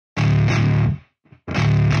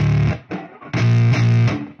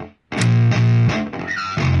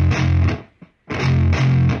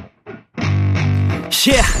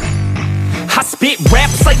Yeah, I spit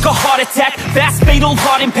raps like a heart attack, fast fatal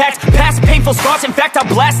heart impact, past painful scars. In fact, I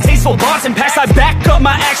blast tasteful bars and packs. I back up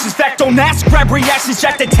my actions, fact, don't ask, grab reactions,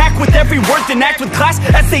 jacked, attack with every word, then act with class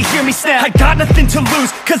as they hear me snap. I got nothing to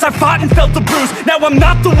lose, cause I fought and felt the bruise. Now I'm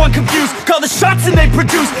not the one confused, call the shots and they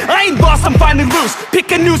produce. I ain't lost, I'm finally loose, pick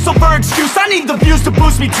a new silver excuse. I need the views to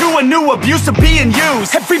boost me to a new abuse of being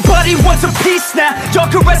used. Everybody wants a piece now, y'all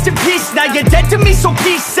can rest in peace now. You're dead to me, so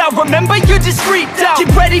peace out, remember you're discreet out. Get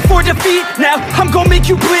ready for defeat now, I'm gonna make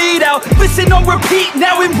you bleed out. Listen on repeat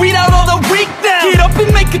now and read out all the weak now. Get up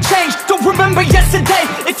and make a change, don't remember yesterday.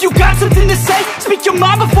 If you got something to say, speak your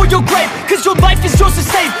mind before your grave, cause your life is yours to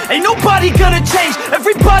save. Ain't nobody gonna change,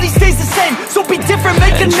 everybody stays the same. So be different,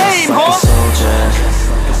 make a name, like a soldier,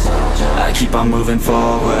 I keep on moving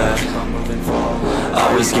forward,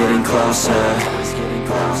 always getting closer.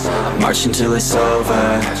 I march until it's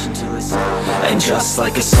over. And just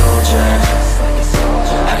like a soldier,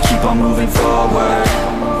 I keep on moving forward,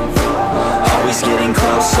 always getting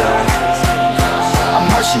closer. I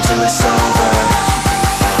march until it's over.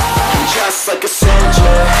 And just like a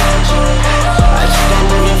soldier, I keep on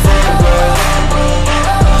moving forward,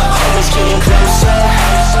 always getting closer.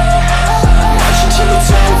 March until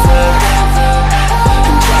it's over.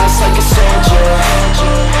 And just like a soldier,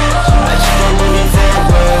 I keep on moving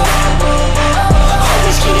forward,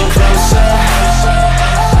 always getting closer.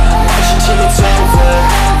 March until it's over.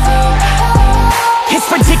 It's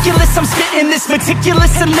ridiculous, I'm spitting this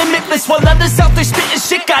meticulous and limitless, while others out there spitting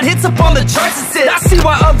shit got hits up on the charts and shit. I see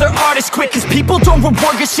why other artists quit, cause people don't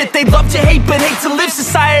reward good shit. They love to hate but hate to live.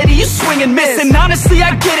 Society, you swing and miss. And honestly,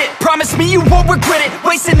 I get it, promise me you won't regret it.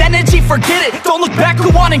 Wasting energy, forget it, don't look back, go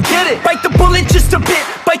on and get it. Bite the bullet just a bit,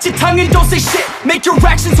 bite your tongue and don't say shit. Make your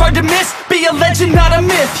actions hard to miss, be a legend, not a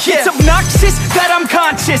myth. Yeah. It's obnoxious that I'm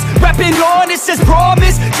conscious, rapping honest as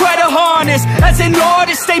promise. Try to harness, as an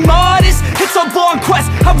artist, stay modest. It's a long quest,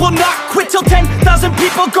 I will not quit till 10,000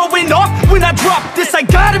 people going off when I drop this. I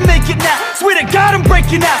gotta make it now, swear to God I'm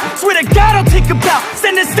breaking out. Swear to God I'll take a bow,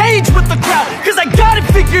 stand the stage with the crowd, cause I got it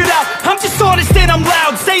figured out. I'm just honest and I'm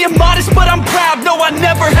loud, saying modest but I'm proud. No, I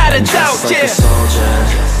never had a doubt, just like a soldier,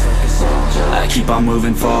 I keep on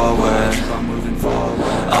moving forward,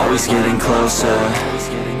 always getting closer.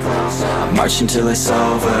 I march until it's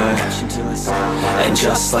over. And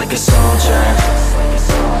just like a soldier,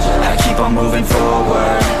 I keep on moving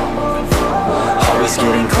forward, always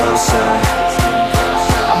getting closer.